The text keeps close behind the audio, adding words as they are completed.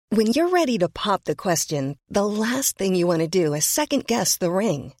When you're ready to pop the question, the last thing you want to do is second-guess the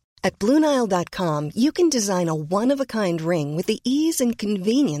ring. At BlueNile.com, you can design a one-of-a-kind ring with the ease and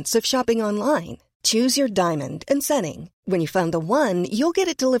convenience of shopping online. Choose your diamond and setting. When you find the one, you'll get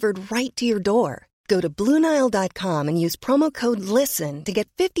it delivered right to your door. Go to BlueNile.com and use promo code LISTEN to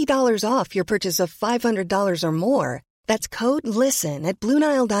get $50 off your purchase of $500 or more. That's code LISTEN at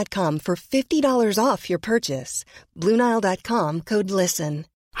BlueNile.com for $50 off your purchase. BlueNile.com, code LISTEN.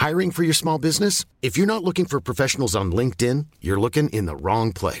 Hiring for your small business? If you're not looking for professionals on LinkedIn, you're looking in the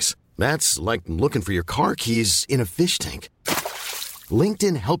wrong place. That's like looking for your car keys in a fish tank.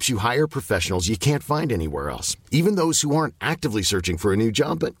 LinkedIn helps you hire professionals you can't find anywhere else, even those who aren't actively searching for a new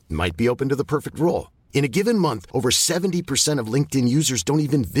job but might be open to the perfect role. In a given month, over 70% of LinkedIn users don't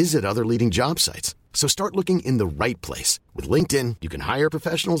even visit other leading job sites. So start looking in the right place. With LinkedIn, you can hire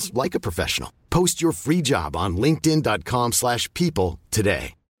professionals like a professional. Post your free job on linkedin.com/people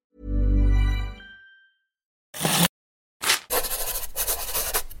today.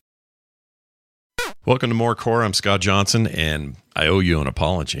 Welcome to More Core. I'm Scott Johnson, and I owe you an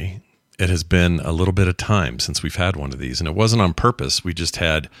apology. It has been a little bit of time since we've had one of these, and it wasn't on purpose. We just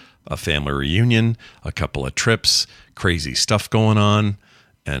had a family reunion, a couple of trips, crazy stuff going on,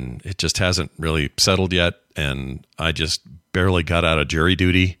 and it just hasn't really settled yet. And I just barely got out of jury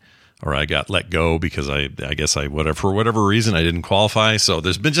duty, or I got let go because I guess for whatever reason, I didn't qualify. So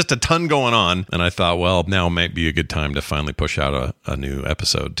there's been just a ton going on. And I thought, well, now might be a good time to finally push out a new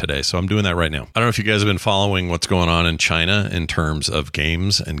episode today. So I'm doing that right now. I don't know if you guys have been following what's going on in China in terms of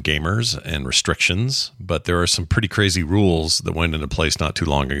games and gamers and restrictions, but there are some pretty crazy rules that went into place not too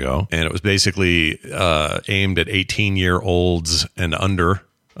long ago. And it was basically aimed at 18-year-olds and under.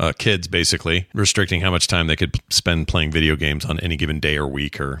 Kids, basically restricting how much time they could spend playing video games on any given day or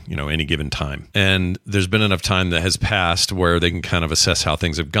week, or any given time. And there's been enough time that has passed where they can kind of assess how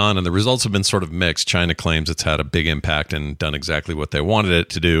things have gone, and the results have been sort of mixed. China claims it's had a big impact and done exactly what they wanted it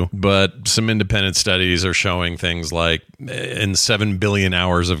to do, but some independent studies are showing things like in 7 billion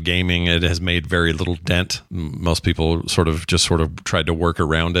hours of gaming, it has made very little dent. Most people sort of tried to work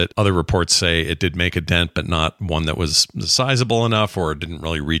around it. Other reports say it did make a dent, but not one that was sizable enough, or it didn't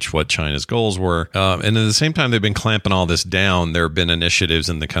really reach what China's goals were. And at the same time they've been clamping all this down, there have been initiatives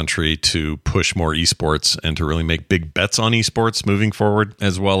in the country to push more esports and to really make big bets on esports moving forward,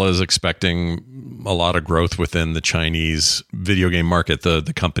 as well as expecting a lot of growth within the Chinese video game market, the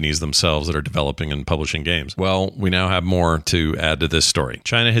companies themselves that are developing and publishing games. Well, we now have more to add to this story.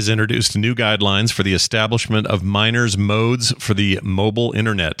 China has introduced new guidelines for the establishment of minors' modes for the mobile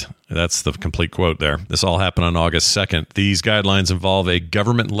internet. That's the complete quote there. This all happened on August 2nd. These guidelines involve a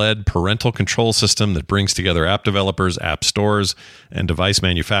government-led parental control system that brings together app developers, app stores, and device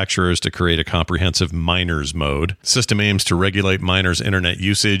manufacturers to create a comprehensive minors mode. The system aims to regulate minors' internet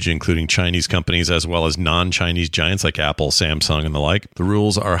usage, including Chinese companies as well as non-Chinese giants like Apple, Samsung, and the like. The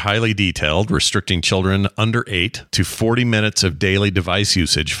rules are highly detailed, restricting children under 8 to 40 minutes of daily device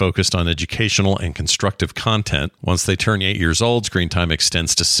usage focused on educational and constructive content. Once they turn 8 years old, screen time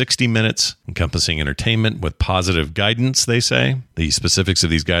extends to 60 minutes, encompassing entertainment with positive guidance, they say. The specifics of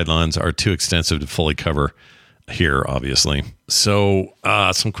these guidelines are too extensive to fully cover here, obviously. So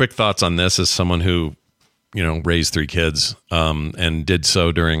some quick thoughts on this as someone who, raised 3 kids and did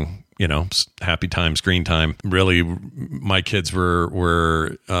so during, happy time, screen time. Really, my kids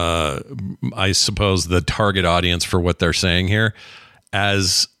were I suppose, the target audience for what they're saying here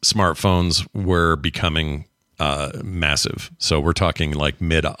as smartphones were becoming massive. So we're talking like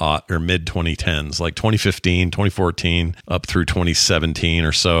mid 2010s, like 2015, 2014, up through 2017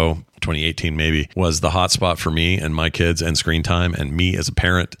 or so, 2018 maybe, was the hotspot for me and my kids and screen time, and me as a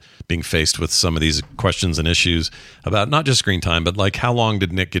parent being faced with some of these questions and issues about not just screen time, but like how long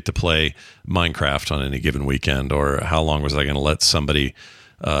did Nick get to play Minecraft on any given weekend, or how long was I going to let somebody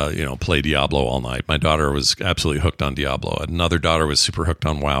play Diablo all night. My daughter was absolutely hooked on Diablo. Another daughter was super hooked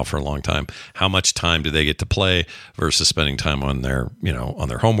on WoW for a long time. How much time do they get to play versus spending time on their, on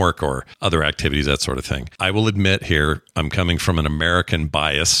their homework or other activities, that sort of thing? I will admit here, I'm coming from an American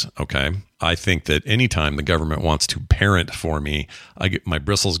bias. Okay. I think that anytime the government wants to parent for me, my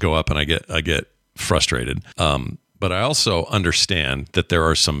bristles go up and I get frustrated. But I also understand that there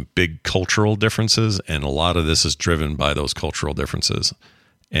are some big cultural differences, and a lot of this is driven by those cultural differences.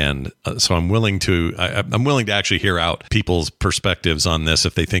 And so I'm willing to actually hear out people's perspectives on this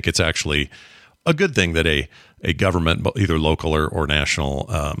if they think it's actually a good thing that a government, either local or national,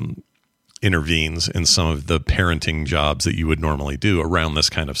 intervenes in some of the parenting jobs that you would normally do around this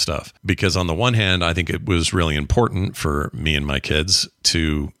kind of stuff. Because on the one hand, I think it was really important for me and my kids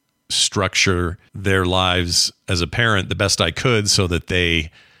to structure their lives as a parent the best I could so that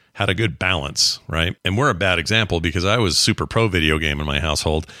they had a good balance, right? And we're a bad example because I was super pro video game in my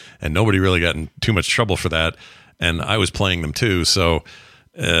household and nobody really got in too much trouble for that. And I was playing them too. So,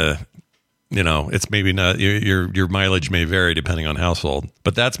 it's maybe not your mileage may vary depending on household,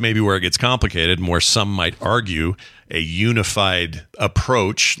 but that's maybe where it gets complicated and where some might argue a unified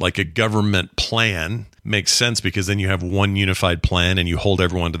approach, like a government plan, makes sense because then you have one unified plan and you hold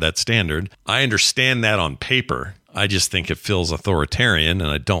everyone to that standard. I understand that on paper. I just think it feels authoritarian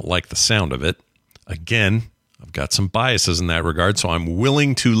and I don't like the sound of it. Again, I've got some biases in that regard, so I'm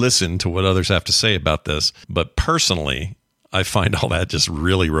willing to listen to what others have to say about this. But personally, I find all that just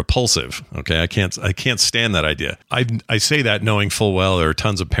really repulsive. Okay, I can't stand that idea. I say that knowing full well there are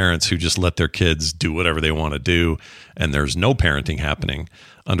tons of parents who just let their kids do whatever they want to do, and there's no parenting happening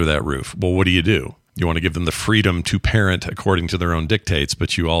under that roof. Well, what do? You want to give them the freedom to parent according to their own dictates,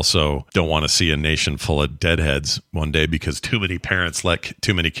 but you also don't want to see a nation full of deadheads one day because too many parents let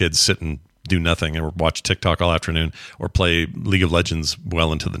too many kids sit and do nothing or watch TikTok all afternoon or play League of Legends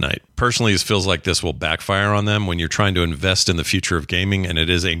well into the night. Personally, it feels like this will backfire on them when you're trying to invest in the future of gaming, and it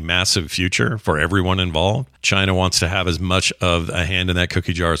is a massive future for everyone involved. China wants to have as much of a hand in that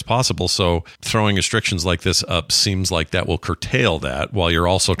cookie jar as possible, so throwing restrictions like this up seems like that will curtail that while you're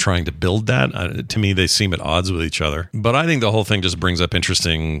also trying to build that. To me, they seem at odds with each other. But I think the whole thing just brings up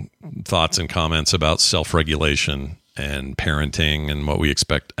interesting thoughts and comments about self-regulation and parenting and what we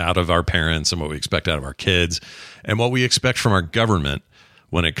expect out of our parents and what we expect out of our kids and what we expect from our government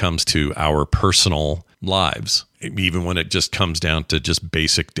when it comes to our personal lives, even when it just comes down to just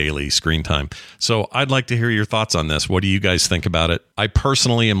basic daily screen time. So I'd like to hear your thoughts on this. What do you guys think about it? I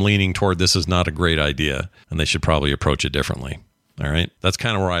personally am leaning toward this is not a great idea and they should probably approach it differently. All right. That's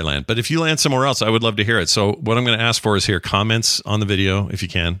kind of where I land. But if you land somewhere else, I would love to hear it. So what I'm going to ask for is here comments on the video if you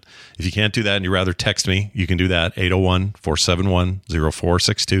can. If you can't do that and you'd rather text me, you can do that.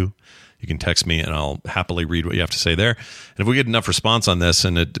 801-471-0462. You can text me and I'll happily read what you have to say there. And if we get enough response on this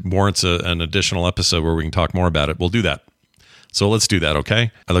and it warrants an additional episode where we can talk more about it, we'll do that. So let's do that,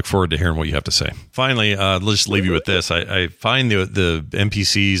 okay? I look forward to hearing what you have to say. Finally, let's just leave you with this. I find the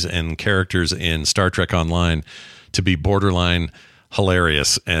NPCs and characters in Star Trek Online to be borderline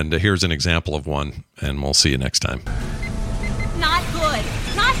hilarious. And here's an example of one, and we'll see you next time. Not good.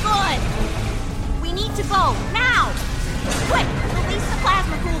 Not good. We need to go now. Quick, release the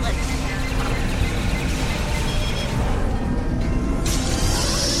plasma coolants.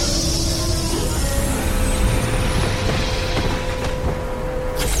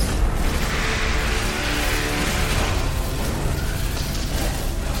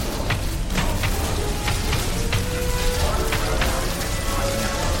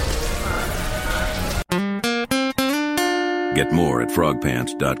 Get more at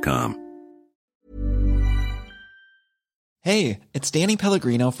frogpants.com. Hey, it's Danny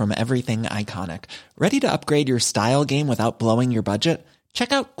Pellegrino from Everything Iconic. Ready to upgrade your style game without blowing your budget?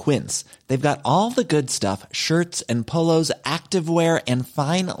 Check out Quince. They've got all the good stuff, shirts and polos, activewear, and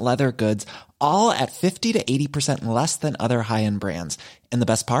fine leather goods, all at 50 to 80% less than other high-end brands. And the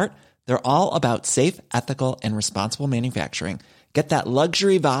best part? They're all about safe, ethical, and responsible manufacturing. Get that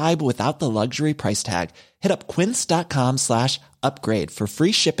luxury vibe without the luxury price tag. Hit up quince.com/upgrade for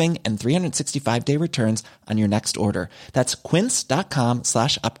free shipping and 365-day returns on your next order. That's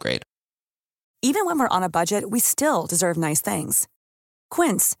quince.com/upgrade. Even when we're on a budget, we still deserve nice things.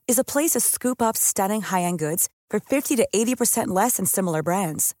 Quince is a place to scoop up stunning high-end goods for 50 to 80% less than similar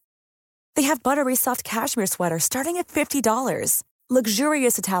brands. They have buttery soft cashmere sweaters starting at $50,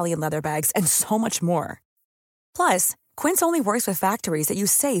 luxurious Italian leather bags, and so much more. Plus, Quince only works with factories that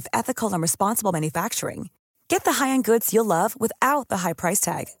use safe, ethical, and responsible manufacturing. Get the high-end goods you'll love without the high price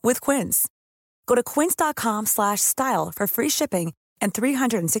tag with Quince. Go to quince.com/style for free shipping and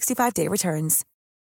 365-day returns.